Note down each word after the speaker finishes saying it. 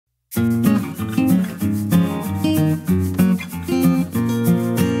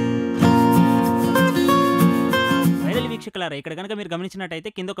ప్రేక్షకులారా, ఇక్కడ కనుక మీరు గమనించినట్టయితే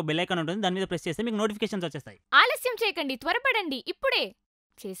కింద ఒక బెల్ ఐకాన్ ఉంటుంది, దాని మీద ప్రెస్ చేస్తే మీకు నోటిఫికేషన్స్ వచ్చేస్తాయి. ఆలస్యం చేయకండి, త్వరపడండి. ఇప్పుడే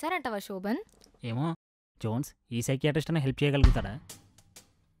చేశారంటవా శోభన్? ఏమో జోన్స్ ఈ సైకియాట్రిస్ట్ అనే హెల్ప్ చేయగలుగుతాడా?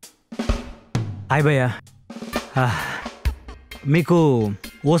 హాయ్ భయ్యా, మీకు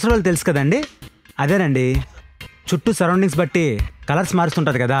ఓసరవాళ్ళు తెలుసు కదండి? అదేనండి, చుట్టూ సరౌండింగ్స్ బట్టి కలర్స్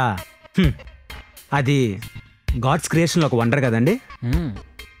మారుస్తుంటుంది కదా, అది గాడ్స్ క్రియేషన్లో ఒక వండర్ కదండి.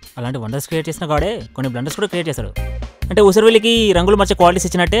 అలాంటి వండర్స్ క్రియేట్ చేసిన గాడే కొన్ని బ్లండర్స్ కూడా క్రియేట్ చేశాడు. అంటే ఊసరవెల్లికి రంగులు మార్చే క్వాలిటీస్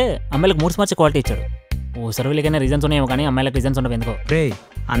ఇచ్చినట్టే అమ్మాయిలకు మూడ్స్ మార్చే క్వాలిటీ ఇచ్చాడు. ఊసరవెల్లికైనా రీజన్స్ ఉన్నాయేమో కానీ అమ్మాయిలకు రీజన్స్ ఉండవు ఎందుకో. రే,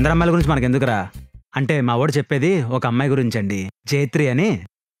 అందరు అమ్మాయిల గురించి మనకు ఎందుకురా? అంటే మా వాడు చెప్పేది ఒక అమ్మాయి గురించి అండి, జయత్రి అని.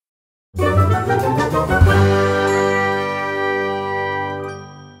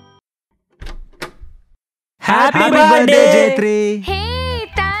 Happy birthday Jayatri. హే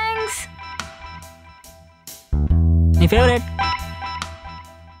థాంక్స్. నీ ఫేవరెట్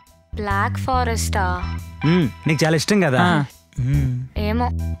బ్లాక్ ఫారెస్టా? నీకు చాలా ఇష్టం కదా. ఏమో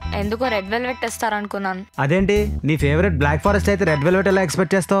ఎందుకో రెడ్ వెల్వెట్ తెస్తారనుకున్నాను. అదేంటి నీ ఫేవరెట్ బ్లాక్ ఫారెస్ట్ అయితే రెడ్ వెల్వెట్ ఎలా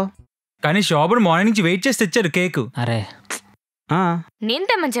ఎక్స్పెక్ట్ చేస్తావు? కానీ శోభన్ మార్నింగ్ నుంచి వెయిట్ చేసి తెచ్చాడు కేక్. అరే నేను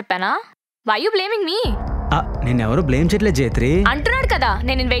తెమ్మని చెప్పానా? వై యు బ్లేమింగ్ మీ? నేను ఎవరు బ్లేమ్ చేయట్లేదు జయత్రి. అంటున్నాడు కదా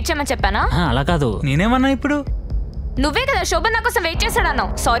నేను వెయిట్ చేయమని చెప్పానా? అలా కాదు. నేనేమన్నా ఇప్పుడు? నువ్వే కదా శోభన్ నా కోసం వెయిట్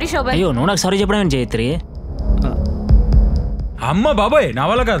చేశాడన్నావు. సారీ శోభన్. అయ్యో నువ్వు నాకు సారీ చెప్పడం జయత్రి. అమ్మ బాబాయ్ నా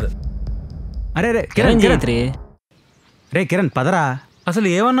వల్ల కాదు. అరే రే కిరణ్, జయత్రి రే కిరణ్ పదరా. అసలు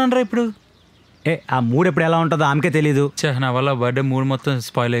ఏమన్నానరా ఇప్పుడు? ఆ మూడ్ ఎప్పుడు ఎలా ఉంటుందో ఆమెకే తెలీదు. నా వల్ల బర్త్డే మూడ్ మొత్తం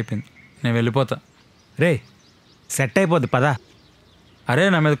స్పాయిల్ అయిపోయింది. నేను వెళ్ళిపోతా. రే సెట్ అయిపోద్ది పదా. అరే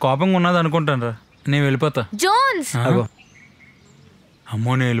నా మీద కోపంగా ఉన్నది అనుకుంటాను రా, నేను వెళ్ళిపోతా. జోన్స్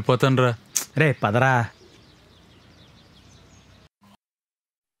అమ్మో నేను వెళ్ళిపోతాను రా. రే పదరా.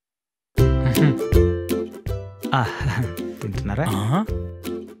 తింటున్నారా?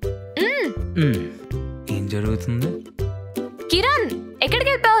 ఏం జరుగుతుంది? కిరణ్ ఎక్కడికి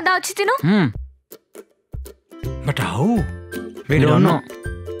వెళ్ళిపోయావు? దా వచ్చి తిను. But how?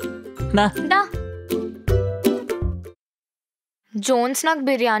 దా. జోన్స్ నాకు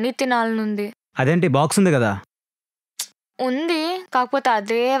బిర్యానీ తినాలనుంది. అదేంటి బాక్స్ ఉంది కదా? ఉంది, కాకపోతే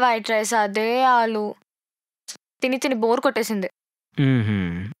అదే వైట్ రైస్ అదే ఆలు తిని తిని బోర్ కొట్టేసింది.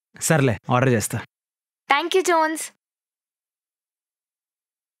 సర్లే ఆర్డర్ చేస్తా. Thank you Jones.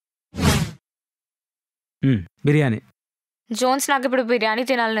 Biryani. Jones నాకు ఇప్పుడు బిర్యానీ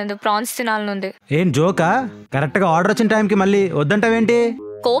తినాలనుంది, ప్రాన్స్ తినాలనుంది. ఏం జోకా? కరెక్ట్ గా ఆర్డర్ వచ్చిన టైంకి మళ్ళీ వద్దంటావేంటి?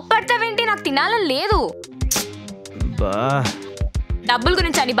 కోప్పడతావేంటి? నాకు తినాలని లేదు. డబ్బుల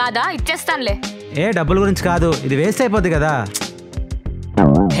గురించి అని బాధ, ఇచ్చేస్తానులే. ఏ డబ్బుల గురించి కాదు, ఇది వేస్ట్ అయిపోద్ది కదా.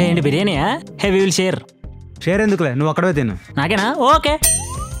 ఏంటి బిర్యానీయా? హే వి విల్ షేర్. షేర్ ఎందుకులే, నువ్వు అక్కడే తిను. నాకేనా? ఓకే.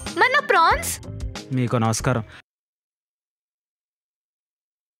 మరి నా ప్రాన్స్? మీకు నమస్కారం.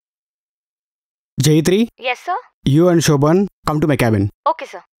 Jaiyetri? Yes, sir. You and Shoban come to my cabin. Okay,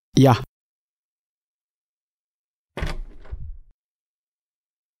 sir. Yeah.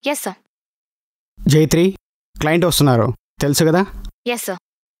 Yes, sir. Jaiyetri, client వస్తున్నారు తెలుసు కదా? Yes, sir.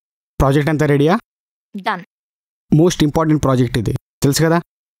 ప్రాజెక్ట్ అంతా రెడీయా? Done. మోస్ట్ ఇంపార్టెంట్ ప్రాజెక్ట్ ఇది తెలుసు కదా?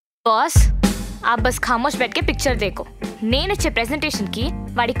 బాస్ ఆ బస్ ఖామోష్ బెట్కే పిక్చర్ దేకో. నేను ఇచ్చే ప్రెజెంటేషన్కి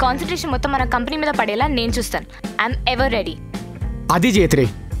వాడి కాన్సన్ట్రేషన్ మొత్తం మన కంపెనీ మీద పడేలా నేను చూస్తాను. I'm ever ready. అది జైత్రి,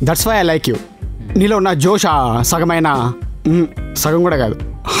 that's why I like you. నీలో ఉన్న జోష్ సగమైన సగం కూడా కాదు,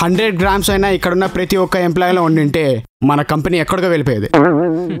 100 grams అయినా ఇక్కడున్న ప్రతి ఒక్క ఎంప్లాయీలో ఉండింటే మన కంపెనీ ఎక్కడికో వెళ్ళిపోయేది.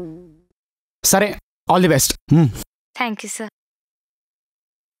 సరే, all the best. Thank you sir.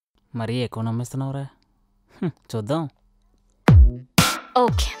 మరీ ఎక్కువ నమ్మేస్తున్నావురా. చూద్దాం.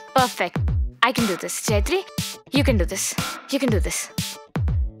 Okay, perfect. I can do this. జైత్రి, you can do this. You can do this.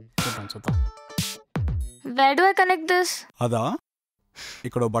 చూద్దాం. Wear do I connect this? అదా,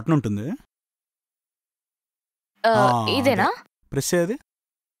 ఇక్కడ బటన్ ఉంటుంది, ఇదేనా? ప్రెస్ చేయది.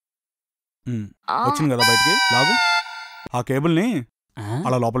 వచ్చింది కదా బయటికి, లాగు. ఆ కేబుల్ని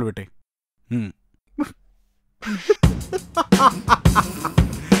అలా లోపల పెట్టాయి.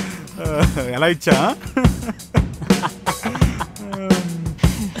 ఎలా ఇచ్చా?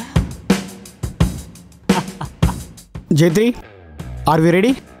 జైత్రి, are we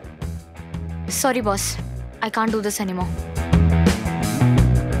ready? Sorry boss, I can't do this anymore.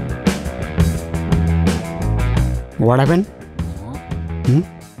 What happened?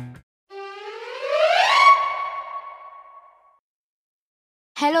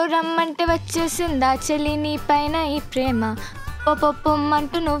 Hello రమ్మంటే వచ్చేసిందా చెల్లి నీ పైన ఈ ప్రేమ,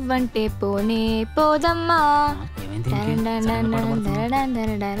 పొమ్మంటూ నువ్వంటే పోనే పోదమ్మా.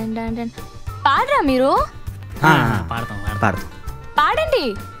 పాడరా మీరు? పాడతాం. పాడండి.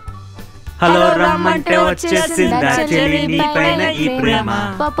 హలో రమ్మంటే వచ్చేసిందా చెలి నీ పైన ఈ ప్రేమ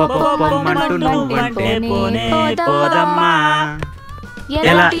పొమ్మంటూ నువ్వంటే పోనే పోదమ్మా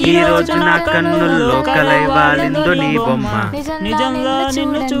ఎలా ఈ రోజు నా కన్నుల్లో కలై వాలిందో నీ బొమ్మ నిజంగా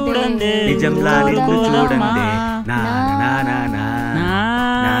నిన్ను చూడండి నిజంలా నిన్ను చూడండి నా నా నా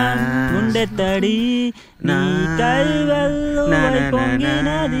నా గుండె తడి నీ కైవల్లో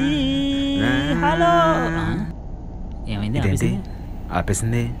పొంగినది. హలో ఏమైంది?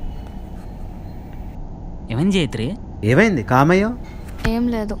 ఆపేసింది. ఏమైంది జయత్రి? ఏమైంది కామయ్యో? ఏం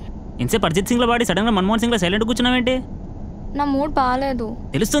లేదు. ఇంతసేపు అర్జిత్ సింగ్ లో పాడి సడన్ గా మన్మోహన్ సింగ్ లో సైలెంట్ కూర్చున్నావేంటి? నా మూడ్ బాగాలేదు.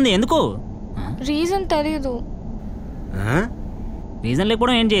 తెలుస్తుంది ఎందుకు? రీజన్ తెలీదు. రీజన్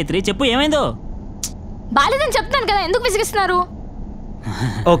లేకపోవడం ఏం జయత్రి? చెప్పు ఏమైందో. బాగాలేదని చెప్తాను కదా, ఎందుకు విసిగిస్తున్నారు?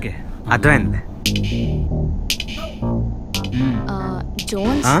 ఓకే అర్థమైంది.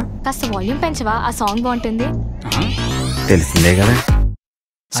 జోన్స్ కాస్త వాల్యూమ్ పెంచవా? ఆ సాంగ్ బాగుంటుంది. తెలిసిందే కదా.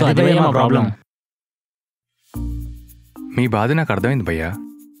 సో అదే మా ప్రాబ్లం. మీ బాధ నాకు అర్థమైంది భయ్యా,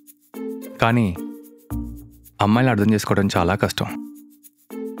 కానీ అమ్మాయిని అర్థం చేసుకోవడం చాలా కష్టం.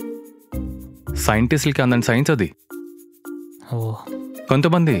 సైంటిస్టులకి అందని సైన్స్ అది.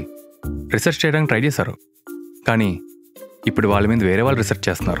 కొంతమంది రీసెర్చ్ చేయడానికి ట్రై చేశారు, కానీ ఇప్పుడు వాళ్ళ మీద వేరే వాళ్ళు రీసెర్చ్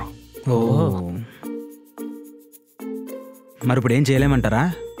చేస్తున్నారు. మరి ఇప్పుడు ఏం చేయలేమంటారా?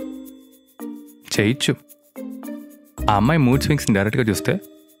 చేయొచ్చు. ఆ అమ్మాయి మూడ్ స్వింగ్స్ని డైరెక్ట్గా చూస్తే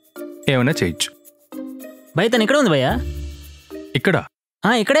ఏమైనా చేయొచ్చు. భయ తను ఇక్కడ ఉంది భయ్యా. ఇక్కడ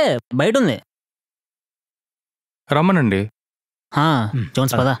ఇక్కడే బయట ఉంది. రమ్మనండి.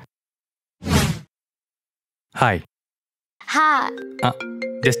 జోన్స్ పద. హాయ్.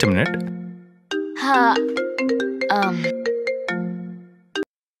 Just minute.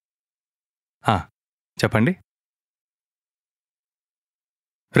 చెప్పండి.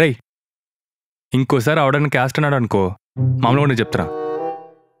 రేయ్, ఇంకోసారి అవడానికి క్యాస్ట్ అన్నాడు అనుకో, మామూలుగా నేను చెప్తున్నా.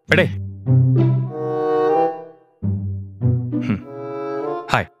 పెడే.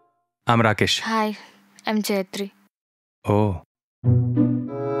 Hi, I'm Rakesh. Hi, I'm Jayatri. ఓ,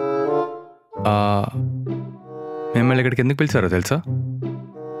 మిమ్మల్ని ఇక్కడికి ఎందుకు పిలిచారో తెలుసా?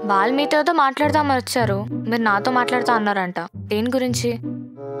 వాళ్ళు మీతో మాట్లాడదామని వచ్చారు, మీరు నాతో మాట్లాడుతూ అన్నారంట. దేని గురించి?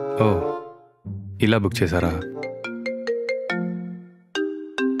 ఓ, ఇలా బుక్ చేశారా?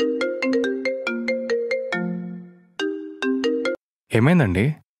 ఏమైందండి?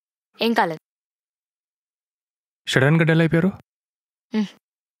 ఏం కాలేదు. సడన్గా డల్ అయిపోయారు.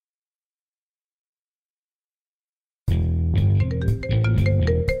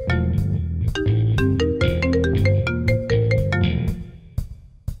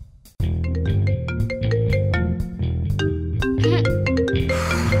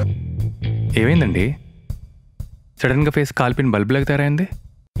 ఏమైందండి? సడన్గా ఫేస్ కాల్పిన బల్బులకు తయారైంది.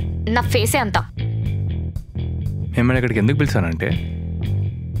 నా ఫేసే అంత. మిమ్మల్ని ఇక్కడికి ఎందుకు పిలిచానంటే,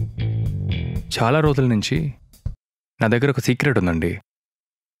 చాలా రోజుల నుంచి నా దగ్గర ఒక సీక్రెట్ ఉందండి.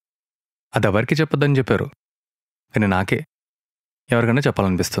 అది ఎవరికి చెప్పొద్దని చెప్పారు, కానీ నాకే ఎవరికైనా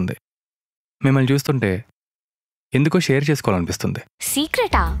చెప్పాలనిపిస్తుంది. మిమ్మల్ని చూస్తుంటే ఎందుకో షేర్ చేసుకోవాలనిపిస్తుంది.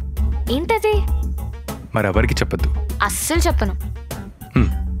 సీక్రెటా? ఏంటది? మరి ఎవరికి చెప్పొద్దు. అస్సలు చెప్పను.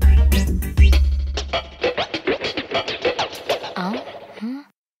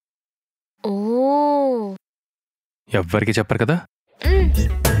 ఓ, ఎవ్వరికి చెప్పరు కదా?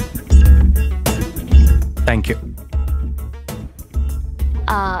 Thank you.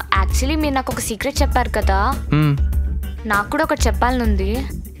 యాక్చువల్లీ మీరు నాకు ఒక సీక్రెట్ చెప్పారు కదా, నాకు కూడా ఒకటి చెప్పాలనుంది.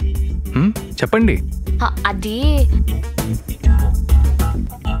 చెప్పండి. అది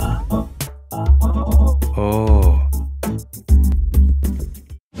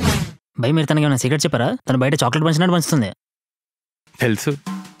భయ మీరు తనకి ఏమైనా సీక్రెట్ చెప్పారా? తను బయట చాక్లెట్ పంచినట్టు పంచుతుంది. తెలుసు.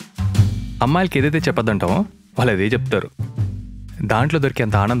 అమ్మాయిలకి ఏదైతే చెప్పొద్దంటామో వాళ్ళు అదే చెప్తారు. దాంట్లో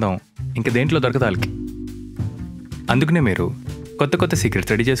దొరికేంత ఆనందం ఇంక దేంట్లో దొరకదు వాళ్ళకి. అందుకనే మీరు కొత్త కొత్త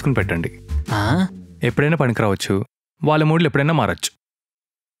సీక్రెట్స్ రెడీ చేసుకుని పెట్టండి. ఎప్పుడైనా పనికి రావచ్చు, వాళ్ళ మూడ్లు ఎప్పుడైనా మారచ్చు.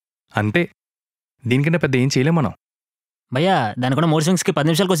 అంతే, దీనికన్నా పెద్ద ఏం చేయలేం మనం. భయ్యా దానికన్నా మూడ్ స్వింగ్స్కి 10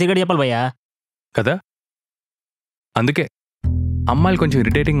 నిమిషాలకు సీక్రెట్ చెప్పాలి భయ్యా కదా. అందుకే అమ్మాయిలు కొంచెం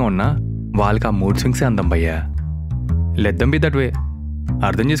ఇరిటేటింగ్గా ఉన్నా వాళ్ళకి ఆ మూడ్ స్వింగ్సే అందం భయ్యా. Let them be that way.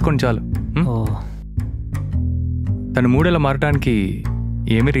 అర్థం చేసుకోండి చాలు. తన మూడేలా మారటానికి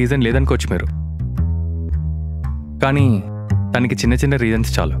ఏమీ రీజన్ లేదనుకోవచ్చు మీరు, కానీ తనకి చిన్న చిన్న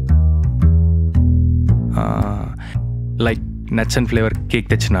రీజన్స్ చాలు. లైక్ నచ్చని ఫ్లేవర్ కేక్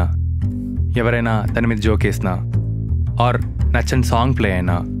తెచ్చినా, ఎవరైనా తన మీద జోక్ వేసినా, ఆర్ నచ్చని సాంగ్ ప్లే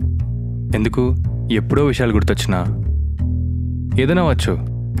అయినా, ఎందుకు ఎప్పుడో విషయాలు గుర్తొచ్చినా, ఏదైనా వచ్చు.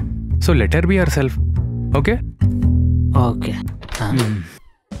 So let her be your self. Okay okay.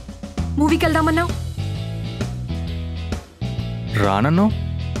 మూవీకి వెళ్దామన్నావు, రానన్ను.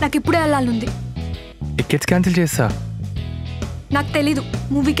 నాకు ఇప్పుడే వెళ్ళాలి. టికెట్స్ క్యాన్సిల్ చేస్తా. నాకు తెలీదు,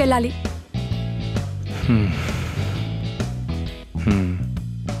 మూవీకి వెళ్ళాలి.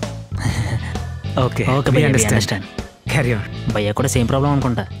 ఓకే ఓకే we భయ్యా, we understand. understand. Carry on. భయ్య కూడా సేమ్ ప్రాబ్లం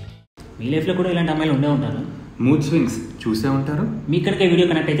అనుకుంటా. మీ లైఫ్లో కూడా ఇలాంటి అమ్మాయిలు ఉండే ఉంటారు. మూడ్ స్వింగ్స్ చూసే ఉంటారు. మీ కనుక వీడియో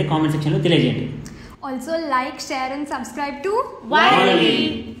కనెక్ట్ అయితే కామెంట్ సెక్షన్లో తెలియజేయండి. Also like, share and subscribe to Wirally.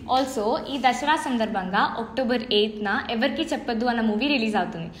 Also ఈ దసరా సందర్భంగా October 8th ఎవరికి చెప్పొద్దు అన్న మూవీ రిలీజ్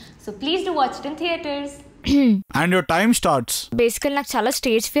అవుతుంది. So please do watch it in theatres. And your time starts. బేసికల్ నాకు చాలా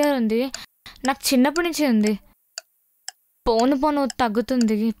స్టేజ్ ఫియర్ ఉంది. నాకు చిన్నప్పటి నుంచి ఉంది. పోను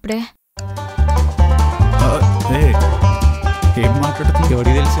తగ్గుతుంది ఇప్పుడే. ఏం మాట్లాడుతుంది?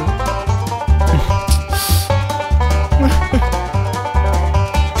 ఎవరికి తెలుసు?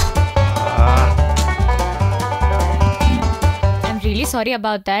 I'm really sorry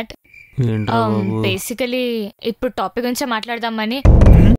about that. Basically ఇప్పుడు టాపిక్ గురించి మాట్లాడదామని.